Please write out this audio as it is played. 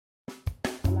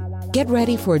Get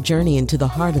ready for a journey into the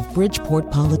heart of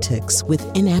Bridgeport politics with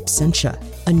In Absentia,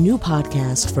 a new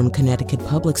podcast from Connecticut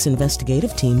Public's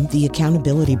investigative team, The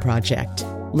Accountability Project.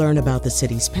 Learn about the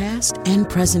city's past and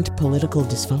present political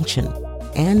dysfunction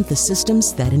and the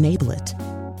systems that enable it.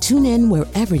 Tune in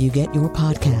wherever you get your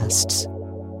podcasts.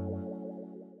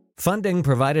 Funding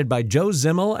provided by Joe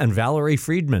Zimmel and Valerie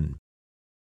Friedman.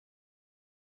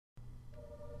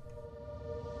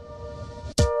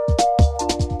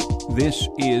 This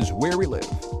is Where We Live.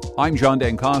 I'm John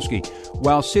Dankosky.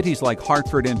 While cities like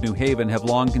Hartford and New Haven have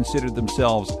long considered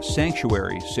themselves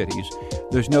sanctuary cities,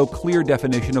 there's no clear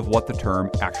definition of what the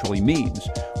term actually means.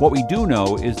 What we do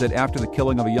know is that after the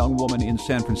killing of a young woman in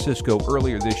San Francisco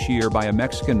earlier this year by a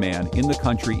Mexican man in the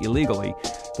country illegally,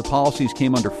 the policies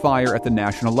came under fire at the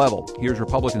national level. Here's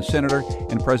Republican Senator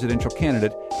and presidential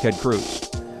candidate Ted Cruz.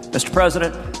 Mr.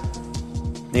 President,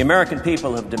 the American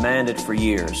people have demanded for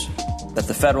years that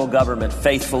the federal government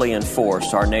faithfully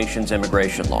enforce our nation's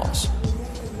immigration laws.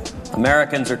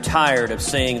 Americans are tired of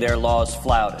seeing their laws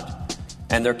flouted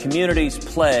and their communities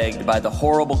plagued by the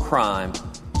horrible crime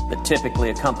that typically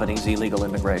accompanies illegal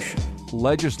immigration.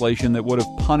 Legislation that would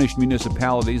have punished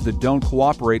municipalities that don't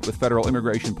cooperate with federal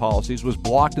immigration policies was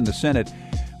blocked in the Senate,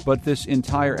 but this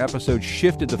entire episode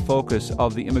shifted the focus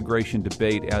of the immigration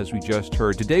debate, as we just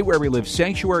heard. Today, Where We Live,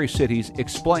 Sanctuary Cities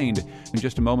Explained. In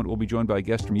just a moment, we'll be joined by a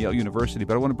guest from Yale University,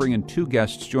 but I want to bring in two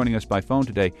guests joining us by phone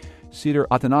today. Cedar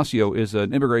Atanasio is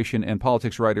an immigration and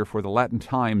politics writer for the Latin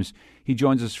Times. He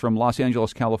joins us from Los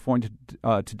Angeles, California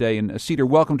today. And Cedar,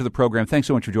 welcome to the program. Thanks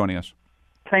so much for joining us.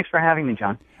 Thanks for having me,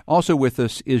 John. Also with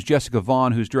us is Jessica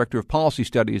Vaughn, who's Director of Policy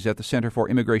Studies at the Center for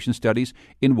Immigration Studies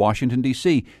in Washington,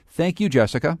 D.C. Thank you,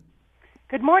 Jessica.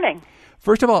 Good morning.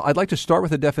 First of all, I'd like to start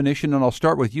with a definition, and I'll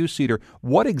start with you, Cedar.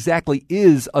 What exactly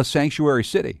is a sanctuary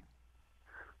city?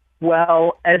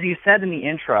 Well, as you said in the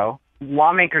intro,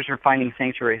 lawmakers are finding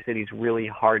sanctuary cities really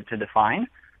hard to define.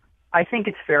 I think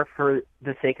it's fair for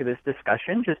the sake of this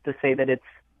discussion just to say that it's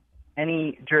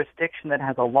any jurisdiction that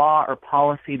has a law or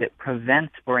policy that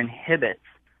prevents or inhibits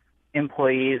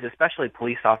employees, especially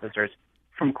police officers,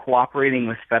 from cooperating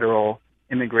with federal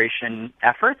immigration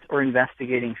efforts or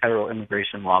investigating federal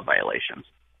immigration law violations.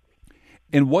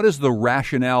 And what is the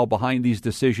rationale behind these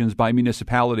decisions by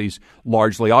municipalities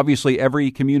largely? Obviously,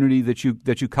 every community that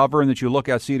you cover and that you look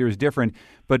at, Cedar, is different,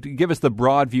 but give us the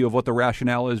broad view of what the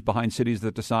rationale is behind cities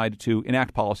that decide to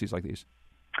enact policies like these.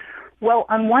 Well,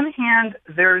 on one hand,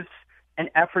 there's an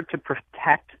effort to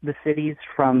protect the cities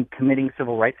from committing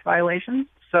civil rights violations.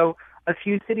 So a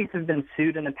few cities have been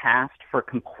sued in the past for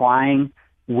complying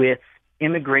with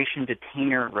immigration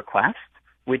detainer request,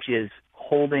 which is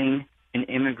holding an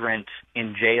immigrant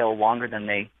in jail longer than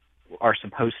they are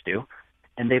supposed to,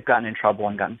 and they've gotten in trouble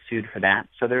and gotten sued for that.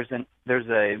 So there's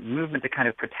a movement to kind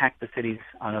of protect the cities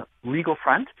on a legal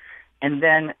front, and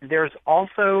then there's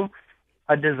also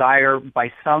a desire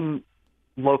by some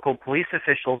local police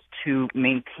officials to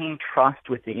maintain trust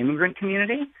with the immigrant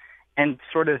community and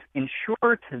sort of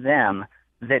ensure to them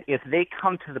that if they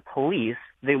come to the police,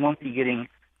 they won't be getting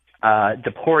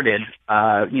deported,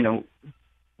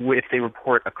 if they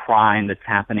report a crime that's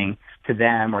happening to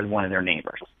them or one of their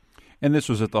neighbors. And this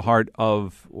was at the heart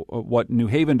of what New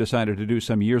Haven decided to do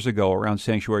some years ago around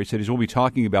sanctuary cities. We'll be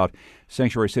talking about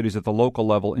sanctuary cities at the local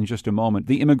level in just a moment.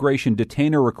 The immigration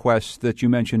detainer requests that you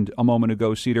mentioned a moment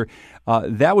ago, Cedar,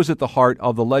 that was at the heart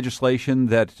of the legislation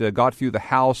that got through the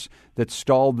House that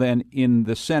stalled then in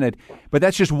the Senate. But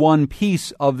that's just one piece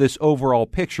of this overall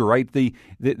picture, right?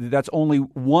 That's only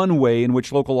one way in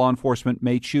which local law enforcement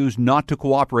may choose not to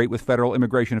cooperate with federal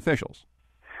immigration officials.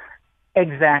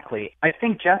 Exactly. I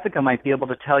think Jessica might be able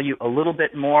to tell you a little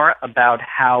bit more about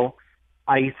how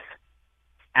ICE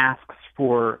asks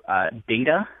for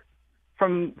data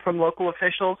from local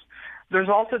officials. There's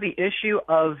also the issue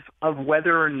of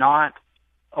whether or not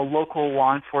a local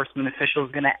law enforcement official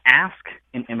is going to ask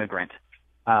an immigrant,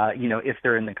 if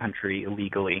they're in the country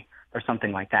illegally or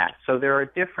something like that. So there are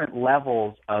different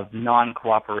levels of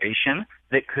non-cooperation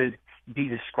that could be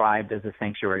described as a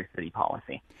sanctuary city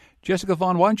policy. Jessica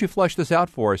Vaughn, why don't you flesh this out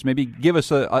for us? Maybe give us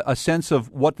a sense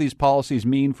of what these policies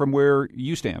mean from where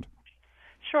you stand.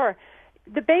 Sure.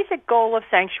 The basic goal of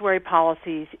sanctuary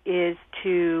policies is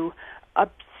to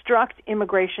obstruct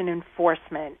immigration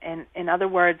enforcement, and in other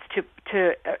words,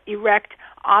 to erect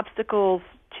obstacles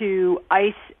to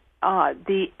ICE,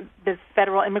 the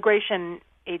Federal Immigration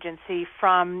Agency,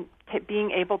 from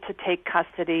being able to take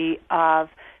custody of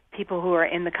people who are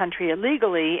in the country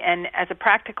illegally. And as a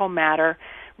practical matter,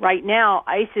 right now,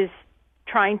 ICE is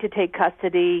trying to take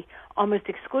custody almost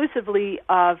exclusively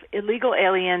of illegal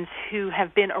aliens who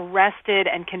have been arrested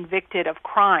and convicted of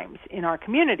crimes in our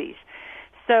communities.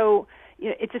 So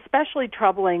it's especially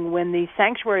troubling when these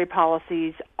sanctuary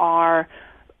policies are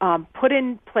put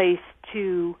in place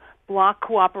to block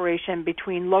cooperation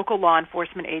between local law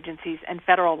enforcement agencies and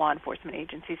federal law enforcement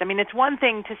agencies. I mean, it's one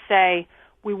thing to say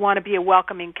we want to be a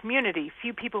welcoming community.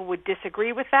 Few people would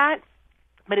disagree with that,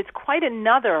 but it's quite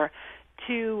another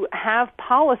to have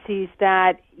policies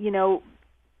that,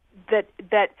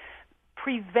 that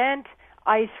prevent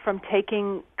ICE from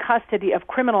taking custody of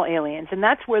criminal aliens, and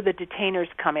that's where the detainers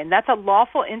come in. That's a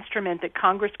lawful instrument that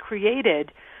Congress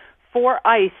created for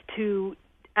ICE to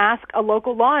ask a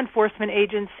local law enforcement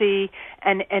agency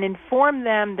and inform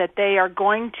them that they are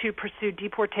going to pursue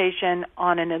deportation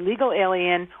on an illegal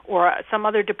alien or some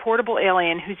other deportable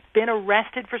alien who's been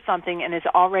arrested for something and is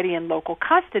already in local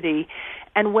custody.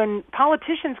 And when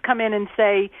politicians come in and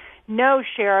say, no,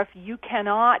 Sheriff, you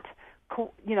cannot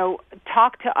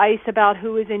talk to ICE about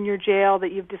who is in your jail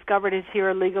that you've discovered is here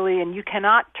illegally, and you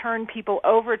cannot turn people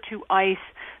over to ICE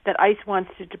that ICE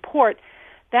wants to deport,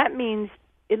 that means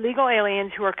illegal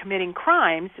aliens who are committing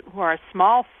crimes, who are a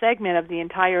small segment of the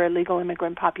entire illegal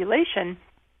immigrant population,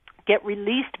 get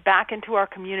released back into our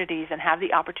communities and have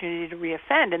the opportunity to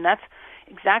reoffend. And that's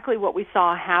exactly what we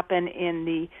saw happen in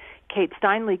the Kate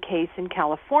Steinle case in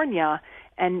California,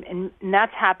 and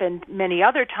that's happened many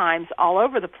other times all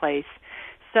over the place.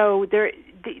 So the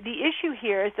issue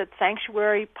here is that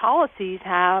sanctuary policies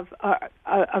have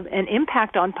an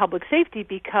impact on public safety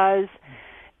because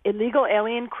illegal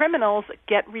alien criminals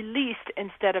get released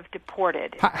instead of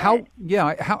deported.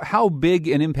 How big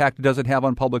an impact does it have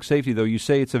on public safety, though? You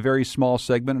say it's a very small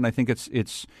segment, and I think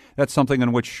that's something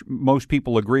on which most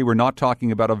people agree. We're not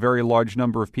talking about a very large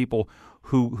number of people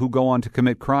who go on to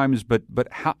commit crimes, but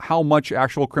how much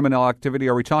actual criminal activity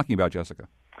are we talking about, Jessica?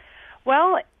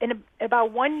 Well, in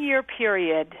about 1 year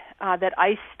period that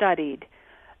ICE studied,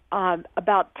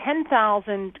 about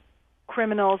 10,000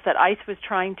 criminals that ICE was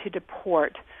trying to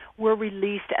deport were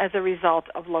released as a result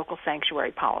of local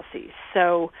sanctuary policies.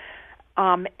 So,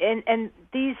 and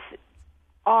these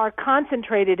are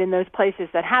concentrated in those places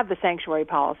that have the sanctuary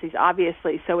policies,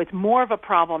 obviously. So it's more of a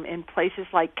problem in places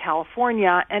like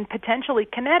California and potentially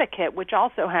Connecticut, which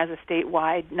also has a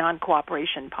statewide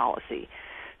non-cooperation policy.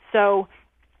 So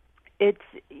it's,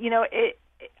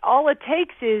 all it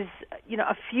takes is,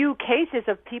 a few cases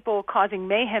of people causing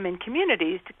mayhem in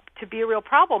communities to be a real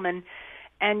problem. And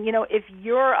if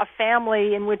you're a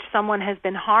family in which someone has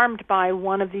been harmed by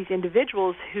one of these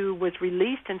individuals who was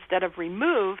released instead of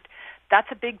removed, that's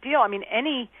a big deal. I mean,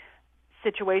 any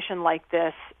situation like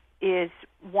this is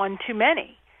one too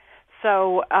many.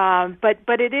 So,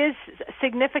 but it is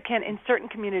significant in certain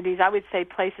communities. I would say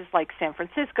places like San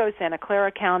Francisco, Santa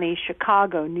Clara County,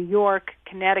 Chicago, New York,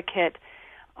 Connecticut,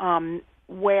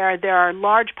 where there are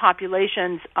large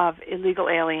populations of illegal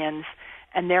aliens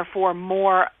and therefore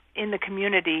more in the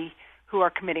community who are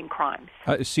committing crimes.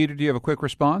 Cedar, do you have a quick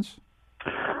response?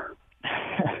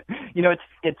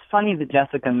 It's funny that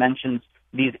Jessica mentions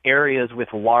these areas with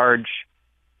large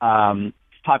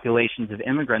populations of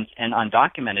immigrants and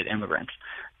undocumented immigrants,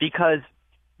 because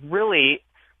really,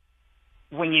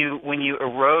 when you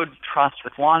erode trust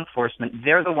with law enforcement,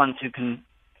 they're the ones who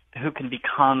can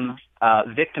become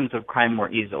victims of crime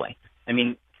more easily. I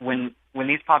mean, when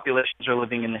these populations are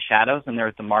living in the shadows and they're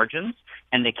at the margins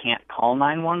and they can't call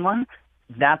 911,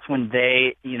 that's when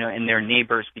they, and their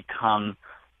neighbors become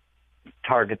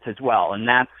targets as well. And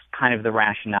that's kind of the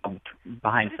rationale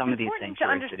behind some of these things. It's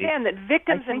important to understand that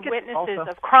victims and witnesses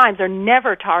of crimes are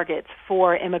never targets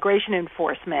for immigration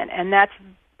enforcement, and that's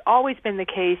always been the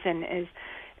case and is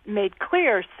made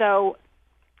clear. So,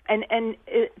 and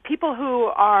people who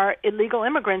are illegal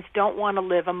immigrants don't want to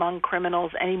live among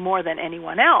criminals any more than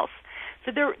anyone else.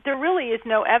 So there really is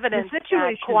no evidence that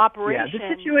cooperation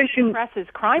suppresses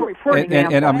crime reporting.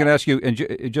 And I'm going to ask you,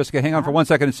 and Jessica, hang on for 1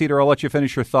 second, and Cedar, I'll let you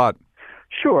finish your thought.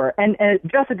 Sure, and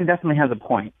Jessica definitely has a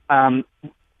point.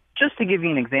 Just to give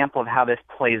you an example of how this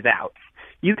plays out,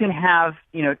 you can have,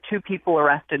 two people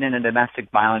arrested in a domestic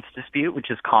violence dispute,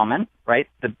 which is common, right?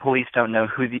 The police don't know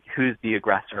who's the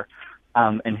aggressor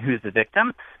and who's the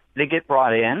victim. They get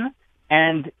brought in,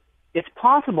 and it's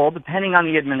possible, depending on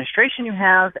the administration you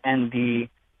have and the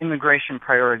immigration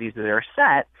priorities that are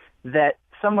set, that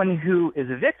someone who is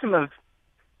a victim of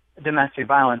domestic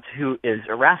violence who is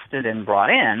arrested and brought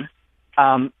in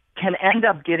can end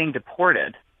up getting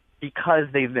deported because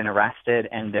they've been arrested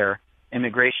and their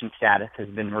immigration status has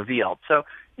been revealed. So,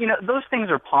 those things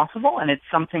are possible, and it's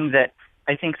something that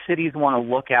I think cities want to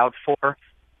look out for,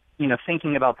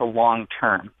 thinking about the long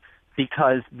term.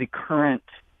 because the current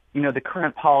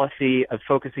policy of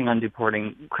focusing on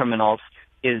deporting criminals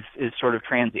is sort of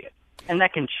transient. And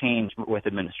that can change with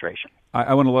administration.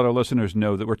 I want to let our listeners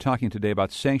know that we're talking today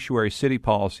about sanctuary city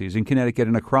policies in Connecticut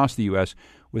and across the U.S.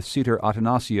 with Cesar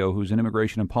Atanasio, who's an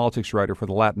immigration and politics writer for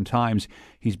the Latin Times.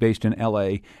 He's based in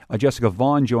L.A. Jessica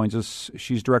Vaughn joins us.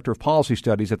 She's Director of Policy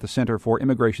Studies at the Center for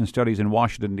Immigration Studies in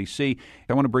Washington, D.C.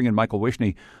 I want to bring in Michael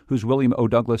Wishney, who's William O.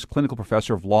 Douglas Clinical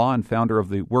Professor of Law and founder of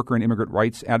the Worker and Immigrant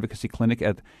Rights Advocacy Clinic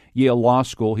at Yale Law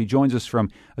School. He joins us from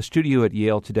a studio at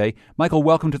Yale today. Michael,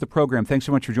 welcome to the program. Thanks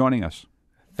so much for joining us.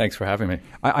 Thanks for having me.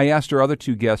 I asked our other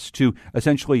two guests to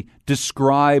essentially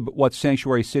describe what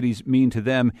sanctuary cities mean to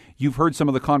them. You've heard some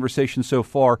of the conversation so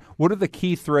far. What are the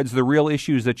key threads, the real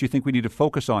issues that you think we need to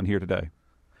focus on here today?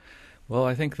 Well,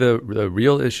 I think the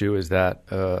real issue is that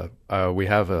we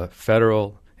have a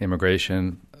federal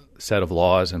immigration set of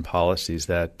laws and policies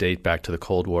that date back to the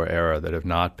Cold War era that have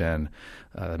not been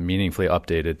meaningfully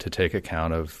updated to take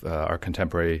account of our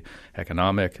contemporary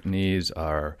economic needs,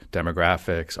 our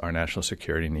demographics, our national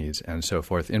security needs, and so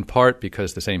forth, in part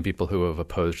because the same people who have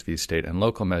opposed these state and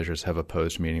local measures have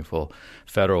opposed meaningful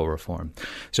federal reform.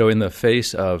 So in the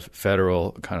face of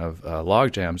federal kind of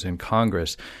logjams in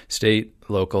Congress, state,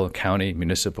 local, county,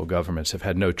 municipal governments have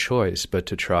had no choice but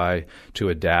to try to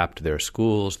adapt their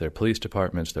schools, their police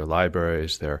departments, their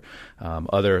libraries, their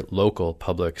other local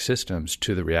public systems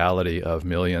to the reality of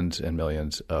millions and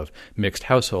millions of mixed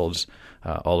households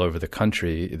all over the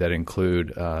country that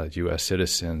include U.S.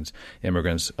 citizens,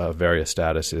 immigrants of various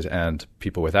statuses, and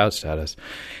people without status.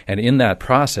 And in that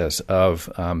process of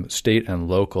state and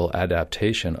local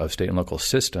adaptation of state and local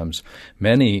systems,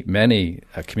 many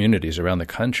communities around the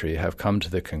country have come to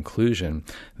the conclusion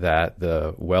that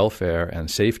the welfare and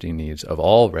safety needs of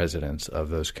all residents of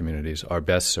those communities are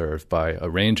best served by a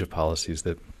range of policies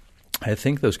that I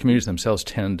think those communities themselves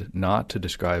tend not to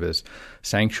describe as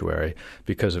sanctuary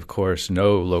because, of course,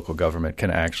 no local government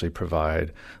can actually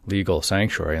provide legal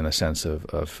sanctuary in the sense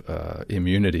of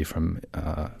immunity from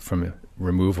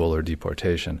removal or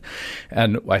deportation.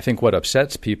 And I think what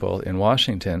upsets people in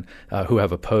Washington who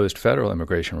have opposed federal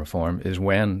immigration reform is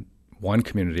when one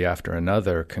community after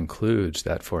another concludes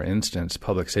that, for instance,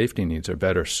 public safety needs are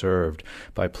better served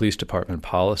by police department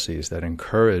policies that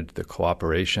encourage the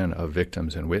cooperation of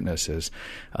victims and witnesses,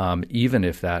 even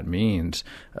if that means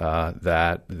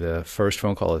that the first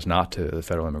phone call is not to the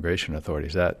federal immigration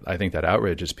authorities. I think that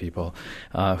outrages people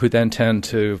who then tend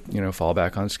to, fall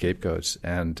back on scapegoats.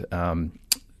 And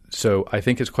so I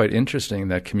think it's quite interesting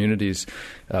that communities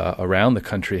around the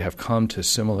country have come to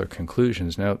similar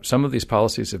conclusions. Now, some of these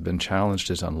policies have been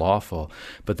challenged as unlawful,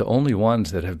 but the only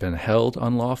ones that have been held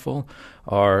unlawful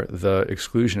are the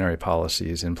exclusionary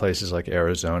policies in places like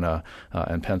Arizona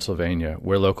and Pennsylvania,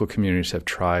 where local communities have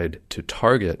tried to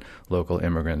target local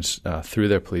immigrants through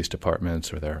their police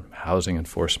departments or their housing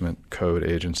enforcement code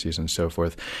agencies and so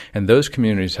forth. And those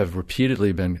communities have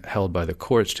repeatedly been held by the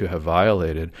courts to have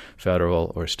violated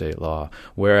federal or state law,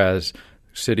 whereas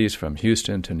cities from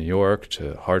Houston to New York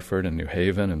to Hartford and New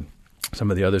Haven and some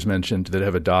of the others mentioned that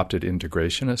have adopted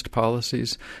integrationist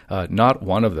policies, not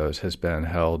one of those has been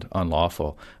held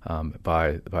unlawful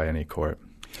by any court.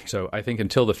 So I think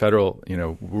until the federal,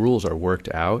 rules are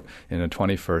worked out in a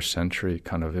 21st century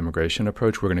kind of immigration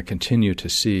approach, we're going to continue to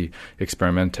see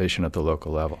experimentation at the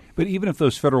local level. But even if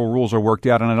those federal rules are worked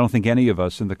out, and I don't think any of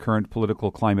us in the current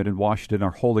political climate in Washington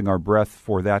are holding our breath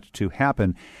for that to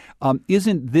happen,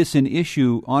 isn't this an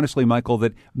issue, honestly, Michael,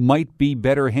 that might be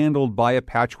better handled by a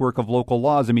patchwork of local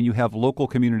laws? I mean, you have local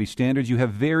community standards, you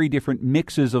have very different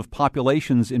mixes of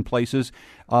populations in places,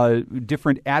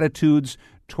 different attitudes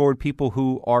toward people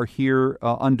who are here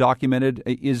undocumented.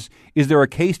 Is there a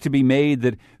case to be made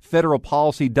that federal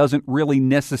policy doesn't really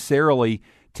necessarily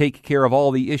take care of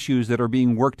all the issues that are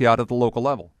being worked out at the local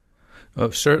level? Oh,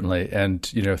 certainly. And,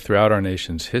 throughout our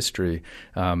nation's history,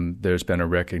 there's been a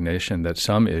recognition that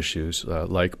some issues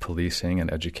like policing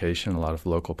and education, a lot of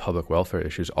local public welfare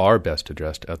issues are best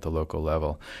addressed at the local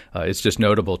level. It's just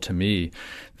notable to me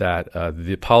that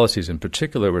the policies in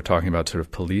particular, we're talking about sort of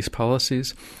police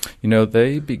policies,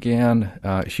 they began,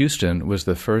 Houston was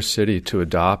the first city to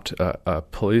adopt a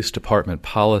police department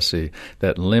policy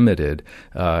that limited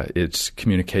its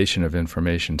communication of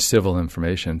information, civil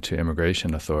information, to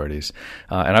immigration authorities.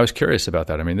 And I was curious about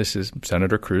that. I mean, this is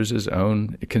Senator Cruz's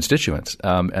own constituents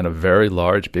and a very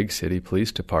large, big city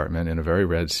police department in a very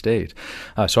red state.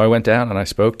 So I went down and I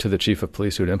spoke to the chief of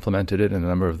police who had implemented it and a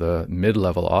number of the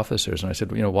mid-level officers. And I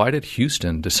said, why did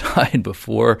Houston decide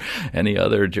before any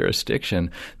other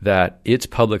jurisdiction that its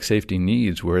public safety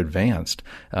needs were advanced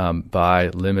by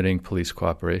limiting police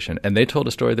cooperation? And they told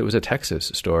a story that was a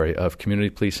Texas story of community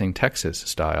policing Texas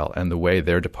style and the way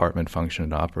their department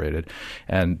functioned and operated.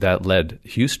 And that led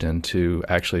Houston to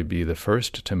actually be the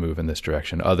first to move in this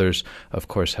direction. Others, of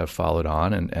course, have followed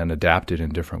on and adapted in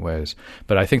different ways.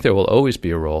 But I think there will always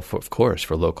be a role, for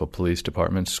local police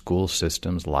departments, school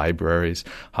systems, libraries,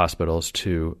 hospitals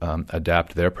to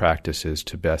adapt their practices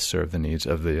to best serve the needs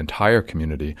of the entire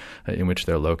community in which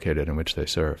they're located, in which they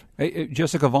serve. Hey,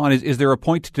 Jessica Vaughn, is there a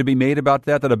point to be made about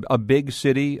that a big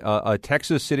city, a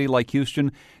Texas city like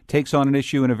Houston, takes on an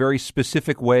issue in a very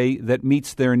specific way that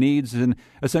meets their needs, and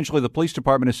essentially the police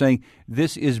department is saying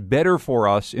this is better for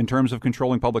us in terms of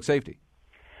controlling public safety?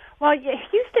 Well,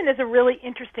 Houston is a really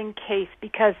interesting case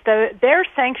because their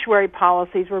sanctuary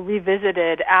policies were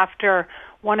revisited after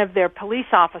one of their police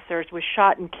officers was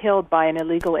shot and killed by an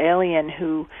illegal alien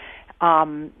who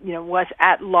was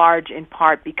at large in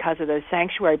part because of those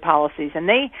sanctuary policies. And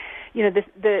they,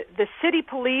 the city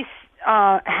police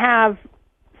have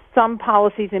some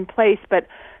policies in place, but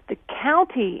the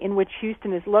county in which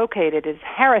Houston is located is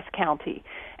Harris County,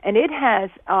 and it has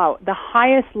the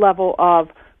highest level of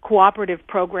cooperative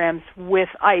programs with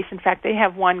ICE. In fact, they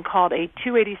have one called a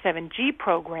 287G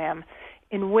program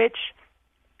in which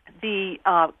the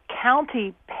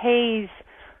county pays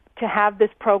to have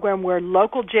this program where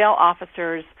local jail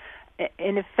officers,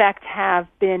 in effect, have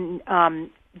been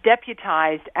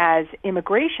deputized as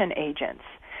immigration agents.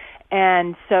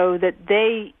 And so that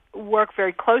they work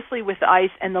very closely with ICE,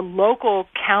 and the local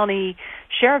county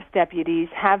sheriff's deputies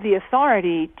have the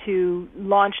authority to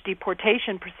launch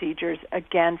deportation procedures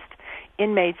against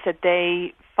inmates that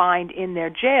they find in their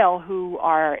jail who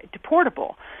are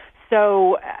deportable.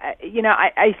 So,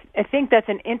 I think that's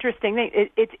an interesting thing.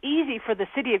 It's easy for the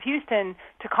city of Houston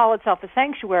to call itself a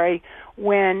sanctuary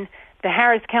when the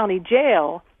Harris County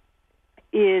Jail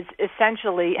is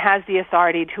essentially has the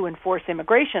authority to enforce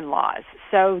immigration laws.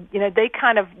 So, they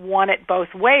kind of want it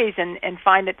both ways and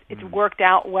find that it's worked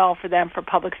out well for them for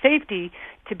public safety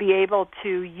to be able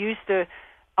to use the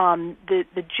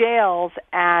jails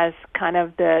as kind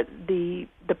of the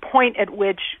point at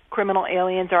which criminal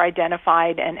aliens are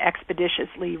identified and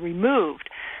expeditiously removed.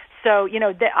 So,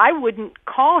 I wouldn't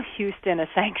call Houston a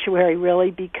sanctuary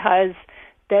really because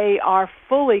they are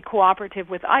fully cooperative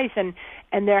with ICE,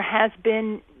 and there has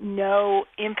been no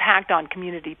impact on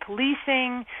community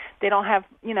policing. They don't have,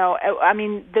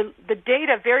 the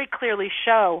data very clearly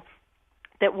show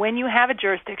that when you have a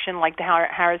jurisdiction like the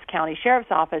Harris County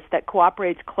Sheriff's Office that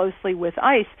cooperates closely with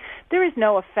ICE, there is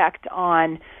no effect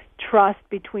on trust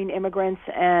between immigrants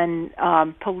and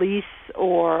police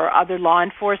or other law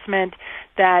enforcement,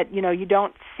 that, you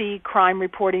don't see crime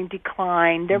reporting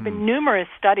decline. There have been numerous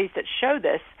studies that show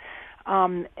this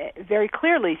very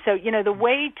clearly. So, the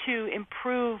way to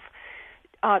improve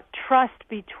trust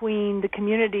between the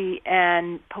community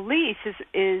and police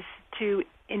is to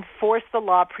enforce the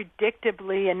law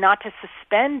predictably and not to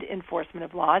suspend enforcement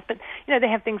of laws. But, they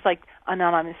have things like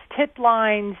anonymous tip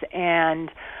lines and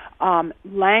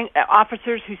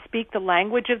officers who speak the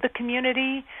language of the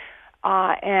community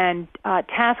and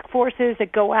task forces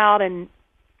that go out and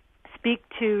speak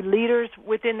to leaders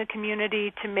within the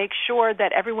community to make sure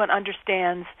that everyone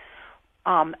understands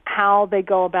how they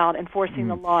go about enforcing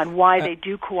the law and why they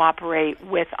do cooperate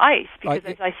with ICE. Because,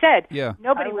 as I said,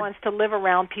 nobody wants to live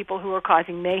around people who are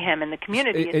causing mayhem in the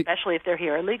community, especially if they're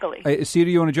here illegally. Cedar,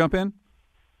 you want to jump in?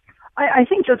 I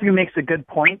think Jessica makes a good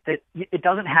point that it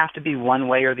doesn't have to be one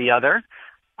way or the other.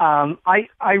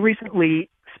 I recently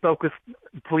spoke with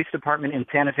the police department in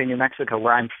Santa Fe, New Mexico,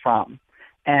 where I'm from,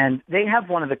 and they have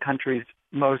one of the country's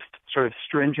most sort of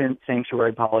stringent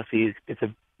sanctuary policies. It's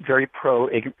a very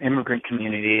pro-immigrant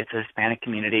community. It's a Hispanic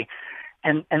community.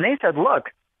 And they said, look,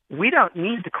 we don't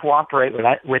need to cooperate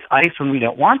with ICE when we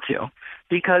don't want to,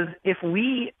 because if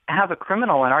we have a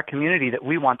criminal in our community that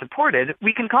we want deported,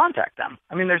 we can contact them.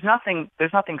 I mean, there's nothing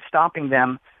stopping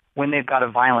them when they've got a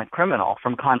violent criminal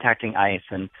from contacting ICE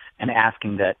and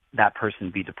asking that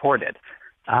person be deported.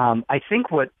 I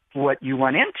think what you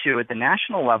run into at the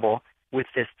national level with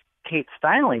this Kate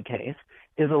Steinle case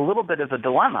is a little bit of a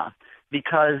dilemma,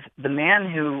 because the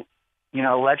man who,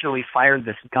 allegedly fired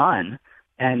this gun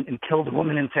and killed a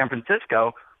woman in San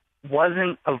Francisco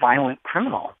wasn't a violent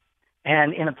criminal.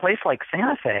 And in a place like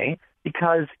Santa Fe,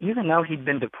 because even though he'd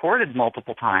been deported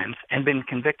multiple times and been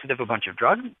convicted of a bunch of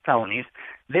drug felonies,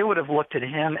 they would have looked at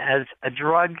him as a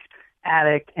drug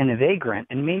addict and a vagrant,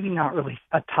 and maybe not really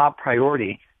a top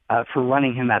priority for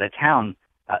running him out of town,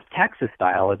 Texas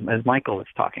style, as Michael was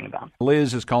talking about.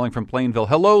 Liz is calling from Plainville.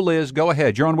 Hello, Liz. Go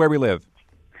ahead. You're on Where We Live.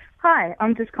 Hi.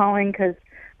 I'm just calling because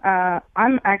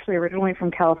I'm actually originally from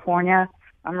California.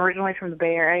 I'm originally from the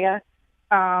Bay Area.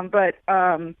 But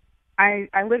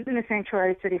I lived in a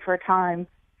sanctuary city for a time,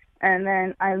 and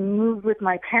then I moved with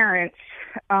my parents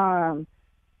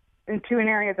into an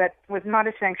area that was not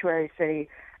a sanctuary city.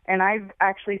 And I've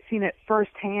actually seen it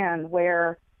firsthand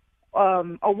where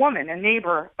a woman, a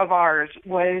neighbor of ours,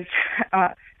 was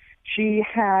she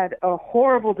had a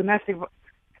horrible domestic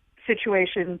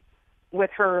situation with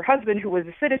her husband, who was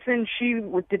a citizen. She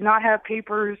did not have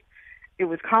papers. It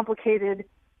was complicated.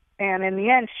 And in the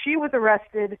end, she was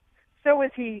arrested. So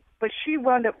was he. But she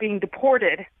wound up being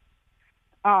deported,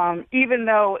 even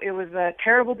though it was a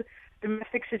terrible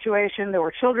domestic situation. There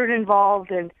were children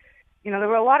involved. And, there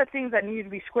were a lot of things that needed to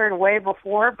be squared away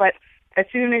before. But as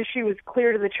soon as she was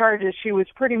cleared of the charges, she was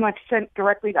pretty much sent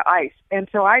directly to ICE. And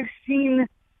so I've seen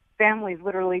families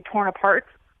literally torn apart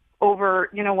over,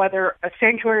 whether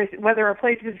a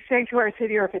place is a sanctuary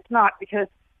city or if it's not, because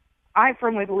I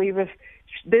firmly believe if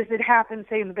this had happened,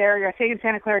 say in the Bay Area, say in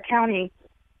Santa Clara County,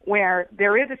 where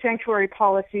there is a sanctuary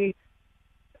policy,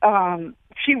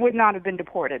 she would not have been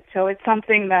deported. So it's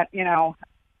something that,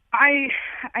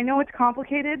 I know it's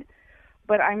complicated,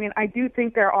 but I do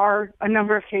think there are a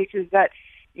number of cases that,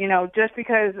 just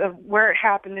because of where it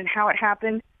happened and how it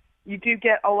happened, you do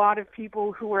get a lot of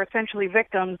people who were essentially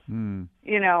victims,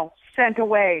 sent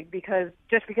away because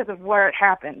of where it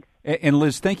happened. And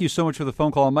Liz, thank you so much for the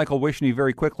phone call. And Michael Wishney,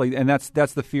 very quickly, and that's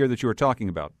the fear that you were talking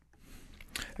about.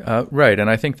 Right, and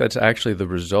I think that's actually the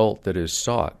result that is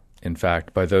sought, in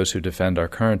fact, by those who defend our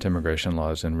current immigration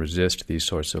laws and resist these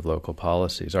sorts of local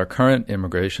policies. Our current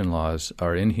immigration laws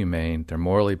are inhumane, they're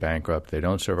morally bankrupt, they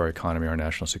don't serve our economy or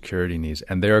national security needs,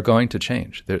 and they are going to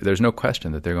change. There's no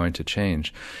question that they're going to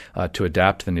change to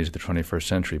adapt to the needs of the 21st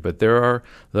century. But there are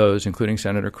those, including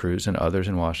Senator Cruz and others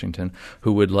in Washington,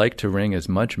 who would like to wring as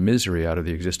much misery out of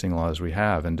the existing laws we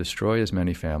have and destroy as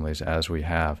many families as we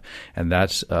have. And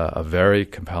that's a very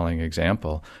compelling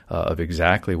example of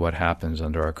exactly what happens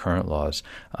under our current laws,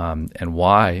 and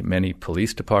why many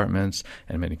police departments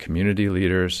and many community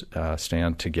leaders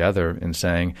stand together in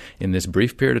saying, in this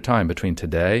brief period of time between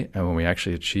today and when we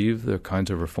actually achieve the kinds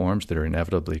of reforms that are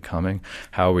inevitably coming,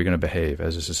 how are we going to behave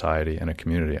as a society and a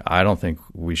community? I don't think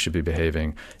we should be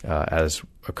behaving as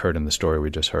occurred in the story we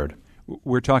just heard.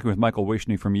 We're talking with Michael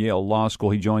Wishney from Yale Law School.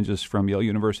 He joins us from Yale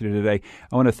University today.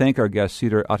 I want to thank our guests,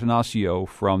 Cedar Atanasio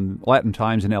from Latin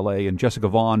Times in L.A. and Jessica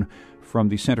Vaughn from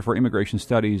the Center for Immigration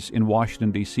Studies in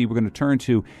Washington, D.C. We're going to turn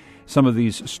to some of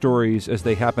these stories as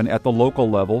they happen at the local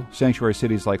level, sanctuary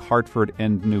cities like Hartford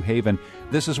and New Haven.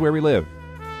 This is Where We Live.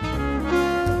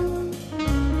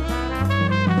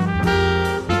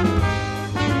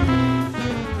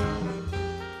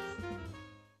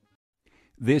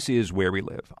 This is Where We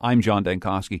Live. I'm John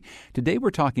Dankosky. Today we're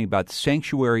talking about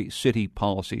sanctuary city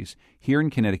policies here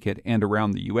in Connecticut and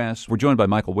around the U.S. We're joined by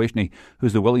Michael Wishney,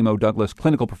 who's the William O. Douglas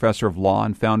Clinical Professor of Law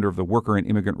and founder of the Worker and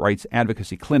Immigrant Rights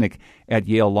Advocacy Clinic at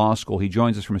Yale Law School. He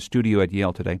joins us from a studio at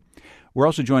Yale today. We're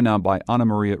also joined now by Ana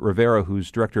Maria Rivera, who's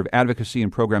Director of Advocacy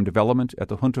and Program Development at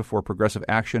the Junta for Progressive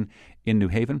Action in New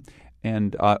Haven.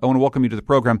 And I want to welcome you to the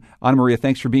program. Ana Maria,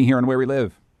 thanks for being here on Where We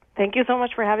Live. Thank you so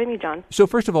much for having me, John. So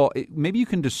first of all, maybe you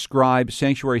can describe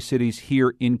sanctuary cities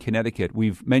here in Connecticut.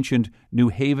 We've mentioned New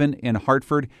Haven and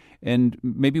Hartford, and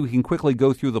maybe we can quickly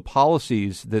go through the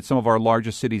policies that some of our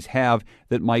largest cities have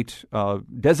that might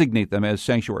designate them as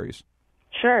sanctuaries.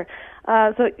 Sure.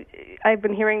 So I've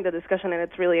been hearing the discussion, and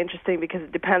it's really interesting because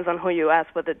it depends on who you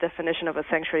ask what the definition of a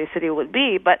sanctuary city would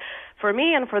be. But for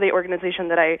me and for the organization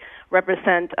that I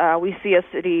represent, we see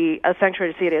a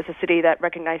sanctuary city as a city that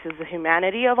recognizes the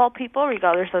humanity of all people,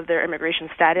 regardless of their immigration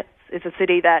status. It's a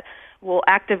city that will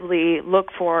actively look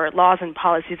for laws and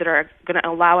policies that are going to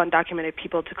allow undocumented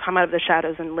people to come out of the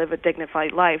shadows and live a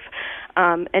dignified life.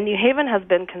 And New Haven has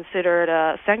been considered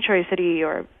a sanctuary city,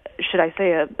 or should I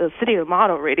say a city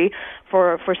model, really,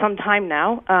 for some time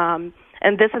now.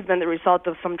 And this has been the result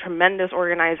of some tremendous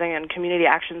organizing and community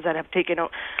actions that have taken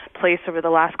place over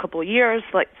the last couple of years,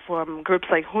 like from groups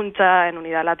like Junta and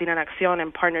Unidad Latina en Acción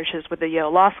in partnerships with the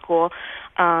Yale Law School.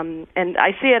 And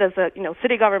I see it as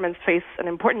city governments face an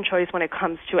important choice when it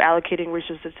comes to allocating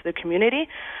resources to the community.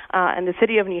 And the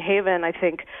city of New Haven, I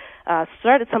think,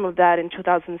 started some of that in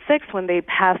 2006 when they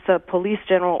passed a police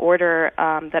general order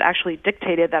that actually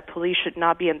dictated that police should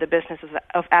not be in the business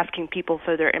of asking people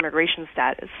for their immigration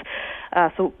status.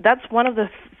 So that's one of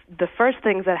the first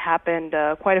things that happened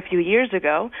quite a few years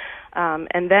ago.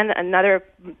 And then another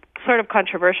sort of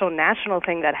controversial national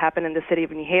thing that happened in the city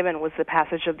of New Haven was the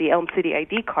passage of the Elm City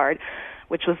ID card,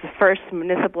 which was the first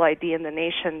municipal ID in the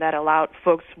nation that allowed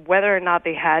folks, whether or not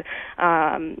they had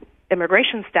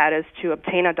immigration status, to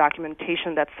obtain a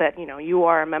documentation that said, you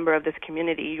are a member of this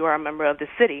community, you are a member of this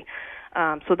city.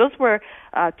 So those were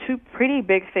two pretty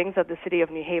big things that the city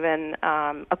of New Haven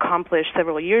accomplished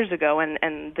several years ago, and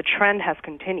the trend has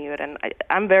continued. And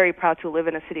I'm very proud to live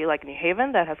in a city like New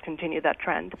Haven that has continued that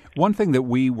trend. One thing that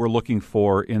we were looking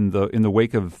for in the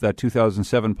wake of that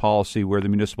 2007 policy where the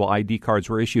municipal ID cards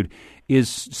were issued is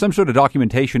some sort of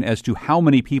documentation as to how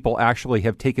many people actually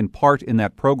have taken part in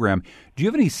that program. Do you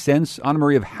have any sense, Anna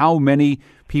Marie, of how many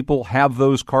people have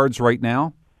those cards right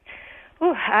now?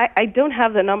 Ooh, I don't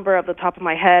have the number off the top of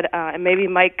my head, and maybe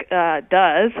Mike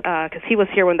does, because he was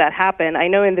here when that happened. I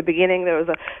know in the beginning there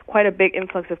was quite a big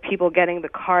influx of people getting the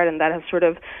card, and that has sort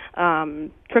of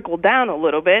trickled down a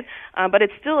little bit. But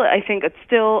it's still, I think,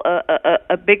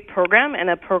 a big program, and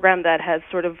a program that has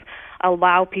sort of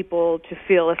allow people to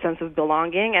feel a sense of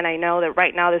belonging. And I know that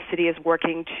right now the city is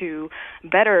working to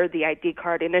better the ID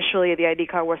card. Initially, the ID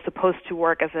card was supposed to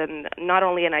work as not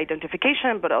only an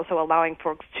identification, but also allowing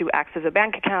folks to access a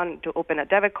bank account, to open a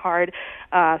debit card.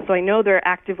 So I know they're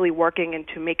actively working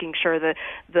into making sure that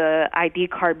the ID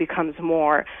card becomes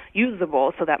more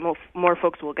usable so that more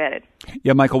folks will get it.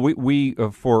 Yeah, Michael, we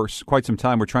for quite some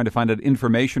time, we're trying to find out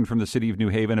information from the city of New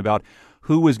Haven about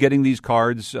who was getting these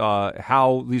cards,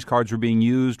 how these cards were being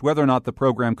used, whether or not the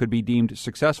program could be deemed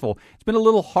successful. It's been a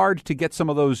little hard to get some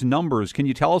of those numbers. Can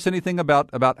you tell us anything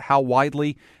about how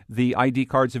widely the ID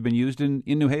cards have been used in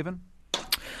New Haven?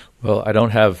 Well, I don't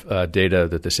have data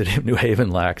that the city of New Haven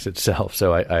lacks itself,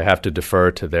 so I have to defer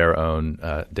to their own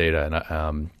data.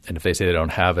 And if they say they don't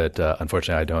have it,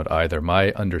 unfortunately, I don't either.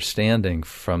 My understanding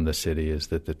from the city is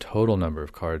that the total number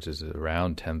of cards is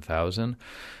around 10,000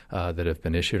 that have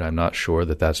been issued. I'm not sure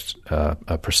that that's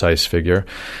a precise figure.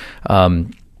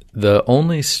 The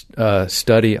only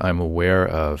study I'm aware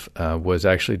of was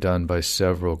actually done by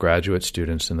several graduate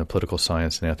students in the political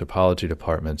science and anthropology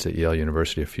departments at Yale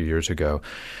University a few years ago.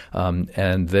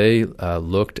 And they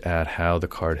looked at how the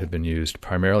card had been used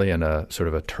primarily in a sort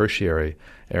of a tertiary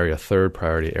area, third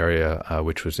priority area,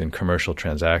 which was in commercial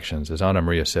transactions. As Anna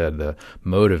Maria said, the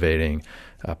motivating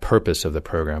purpose of the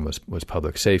program was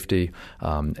public safety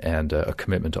and a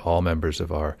commitment to all members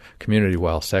of our community,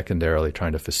 while secondarily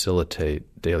trying to facilitate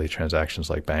daily transactions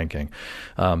like banking.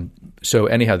 So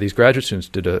anyhow, these graduate students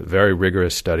did a very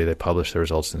rigorous study. They published the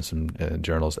results in some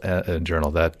journal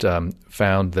that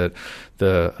found that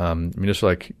the municipal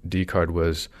ID card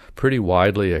was pretty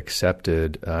widely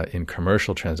accepted in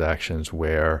commercial transactions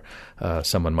where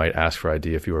someone might ask for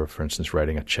ID if you were, for instance,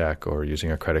 writing a check or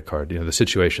using a credit card, the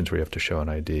situations where you have to show an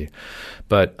ID.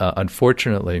 But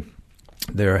unfortunately,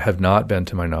 there have not been,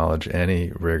 to my knowledge,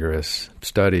 any rigorous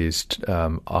studies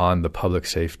on the public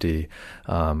safety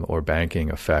or banking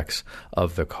effects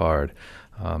of the card.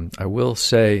 I will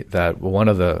say that one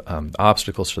of the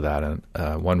obstacles to that,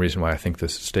 and one reason why I think the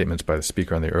statements by the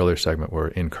speaker on the earlier segment were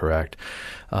incorrect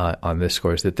on this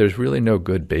score, is that there's really no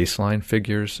good baseline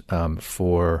figures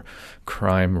for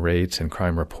crime rates and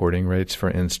crime reporting rates, for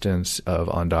instance, of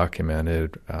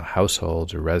undocumented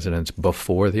households or residents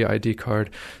before the ID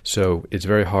card. So it's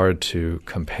very hard to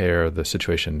compare the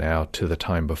situation now to the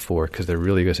time before because there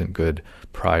really isn't good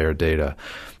prior data.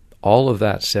 All of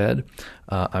that said,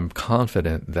 I'm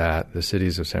confident that the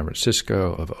cities of San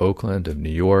Francisco, of Oakland, of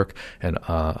New York, and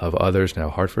of others, now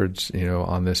Hartford's,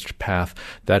 on this path,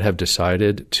 that have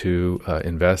decided to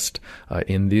invest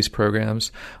in these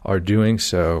programs are doing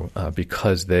so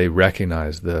because they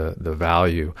recognize the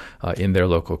value in their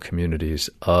local communities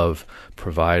of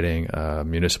providing a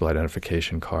municipal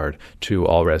identification card to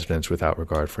all residents without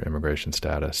regard for immigration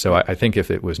status. So I think if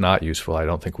it was not useful, I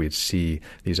don't think we'd see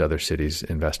these other cities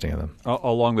investing in them.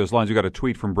 Along those lines, we got a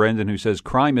tweet from Brendan who says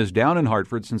crime is down in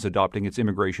Hartford since adopting its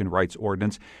immigration rights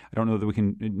ordinance. I don't know that we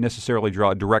can necessarily draw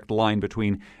a direct line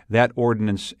between that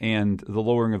ordinance and the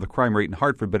lowering of the crime rate in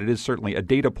Hartford, but it is certainly a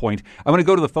data point. I want to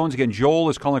go to the phones again. Joel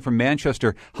is calling from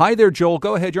Manchester. Hi there, Joel.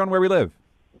 Go ahead. You're on Where We Live.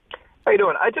 How you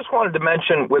doing? I just wanted to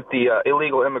mention with the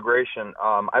illegal immigration,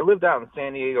 I lived out in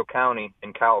San Diego County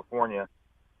in California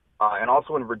and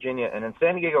also in Virginia. And in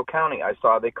San Diego County, I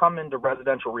saw they come into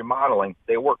residential remodeling.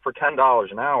 They work for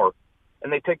 $10 an hour,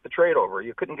 and they take the trade over.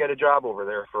 You couldn't get a job over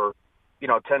there for,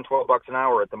 $10, $12 an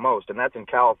hour at the most, and that's in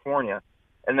California.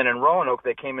 And then in Roanoke,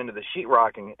 they came into the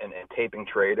sheetrocking and taping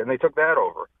trade, and they took that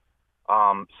over.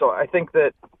 So I think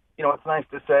that, it's nice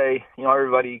to say,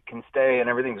 everybody can stay and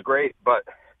everything's great, but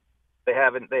they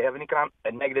have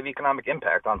a negative economic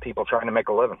impact on people trying to make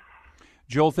a living.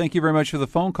 Joel, thank you very much for the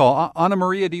phone call. Anna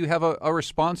Maria, do you have a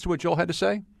response to what Joel had to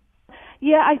say?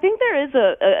 Yeah, I think there is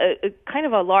a kind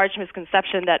of a large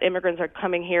misconception that immigrants are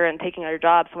coming here and taking our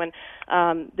jobs when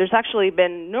there's actually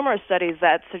been numerous studies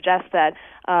that suggest that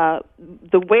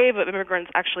the wave of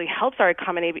immigrants actually helps our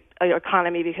economy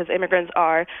because immigrants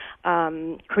are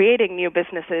creating new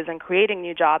businesses and creating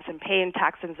new jobs and paying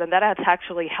taxes, and that has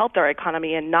actually helped our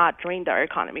economy and not drained our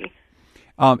economy.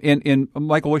 And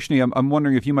Michael Wishney, I'm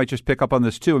wondering if you might just pick up on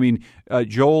this too. I mean,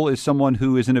 Joel is someone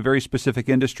who is in a very specific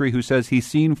industry who says he's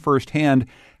seen firsthand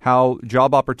how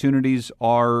job opportunities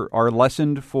are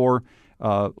lessened for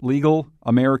legal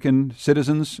American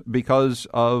citizens because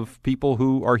of people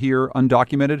who are here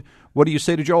undocumented. What do you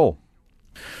say to Joel?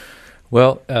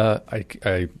 Well,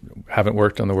 I haven't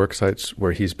worked on the work sites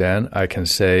where he's been. I can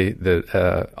say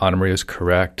that Anna Maria is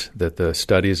correct that the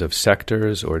studies of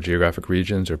sectors or geographic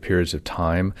regions or periods of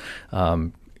time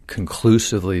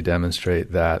conclusively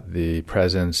demonstrate that the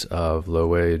presence of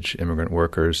low-wage immigrant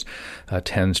workers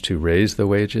tends to raise the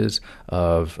wages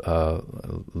of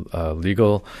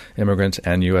legal immigrants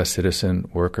and U.S. citizen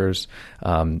workers.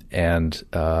 And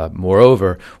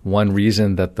moreover, one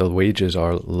reason that the wages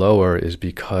are lower is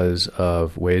because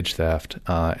of wage theft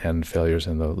and failures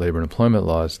in the labor and employment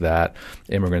laws that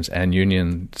immigrants and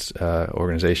unions,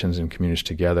 organizations, and communities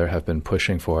together have been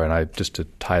pushing for. And just to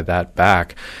tie that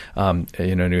back,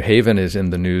 New Haven is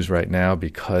in the news right now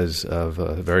because of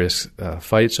various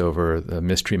fights over the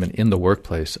mistreatment in the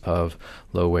workplace of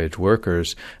low-wage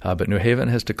workers. But New Haven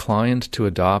has declined to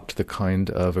adopt the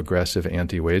kind of aggressive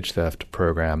anti-wage theft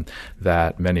program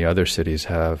that many other cities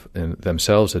have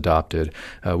themselves adopted,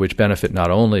 which benefit not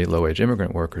only low-wage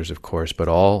immigrant workers, of course, but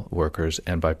all workers,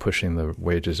 and by pushing the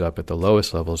wages up at the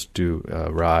lowest levels do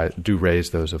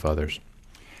raise those of others.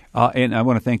 And I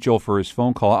want to thank Joel for his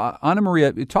phone call. Anna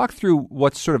Maria, talk through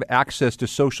what sort of access to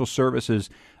social services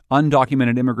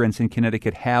undocumented immigrants in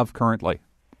Connecticut have currently.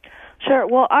 Sure.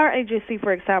 Well, our agency,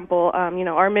 for example,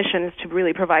 our mission is to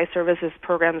really provide services,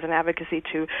 programs, and advocacy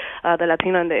to the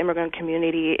Latino and the immigrant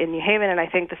community in New Haven. And I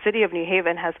think the city of New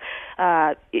Haven has,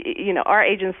 our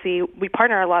agency, we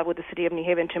partner a lot with the city of New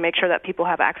Haven to make sure that people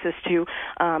have access to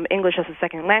English as a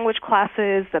second language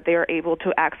classes, that they are able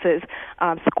to access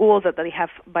schools, that they have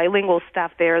bilingual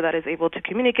staff there that is able to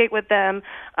communicate with them.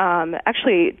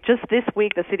 Actually, just this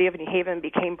week, the city of New Haven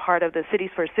became part of the Cities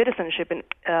for Citizenship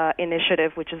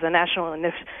initiative, which is a national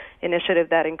initiative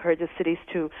that encourages cities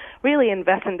to really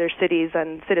invest in their cities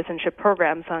and citizenship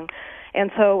programs.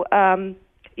 And so,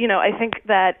 I think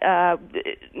that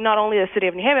not only the city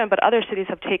of New Haven, but other cities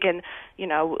have taken,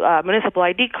 municipal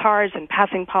ID cards and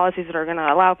passing policies that are going to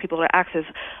allow people to access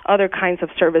other kinds of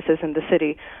services in the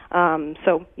city.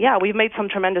 We've made some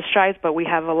tremendous strides, but we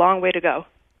have a long way to go.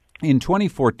 In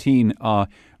 2014,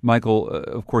 Michael,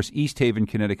 of course, East Haven,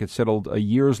 Connecticut, settled a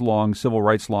years-long civil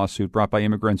rights lawsuit brought by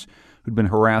immigrants who'd been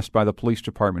harassed by the police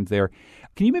department there.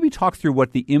 Can you maybe talk through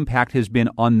what the impact has been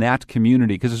on that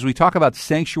community? Because as we talk about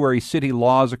sanctuary city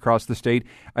laws across the state,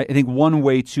 I think one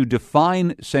way to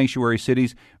define sanctuary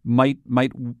cities might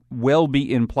well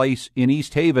be in place in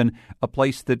East Haven, a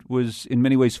place that was in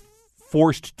many ways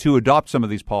forced to adopt some of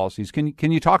these policies.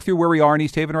 Can you talk through where we are in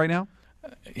East Haven right now?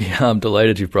 Yeah, I'm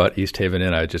delighted you brought East Haven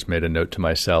in. I just made a note to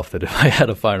myself that if I had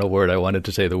a final word, I wanted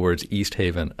to say the words East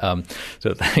Haven.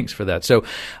 So thanks for that. So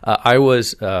I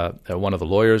was one of the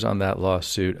lawyers on that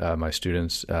lawsuit. My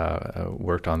students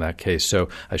worked on that case. So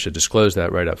I should disclose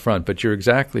that right up front. But you're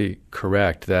exactly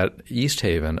correct that East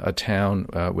Haven, a town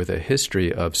with a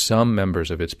history of some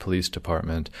members of its police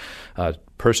department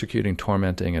persecuting,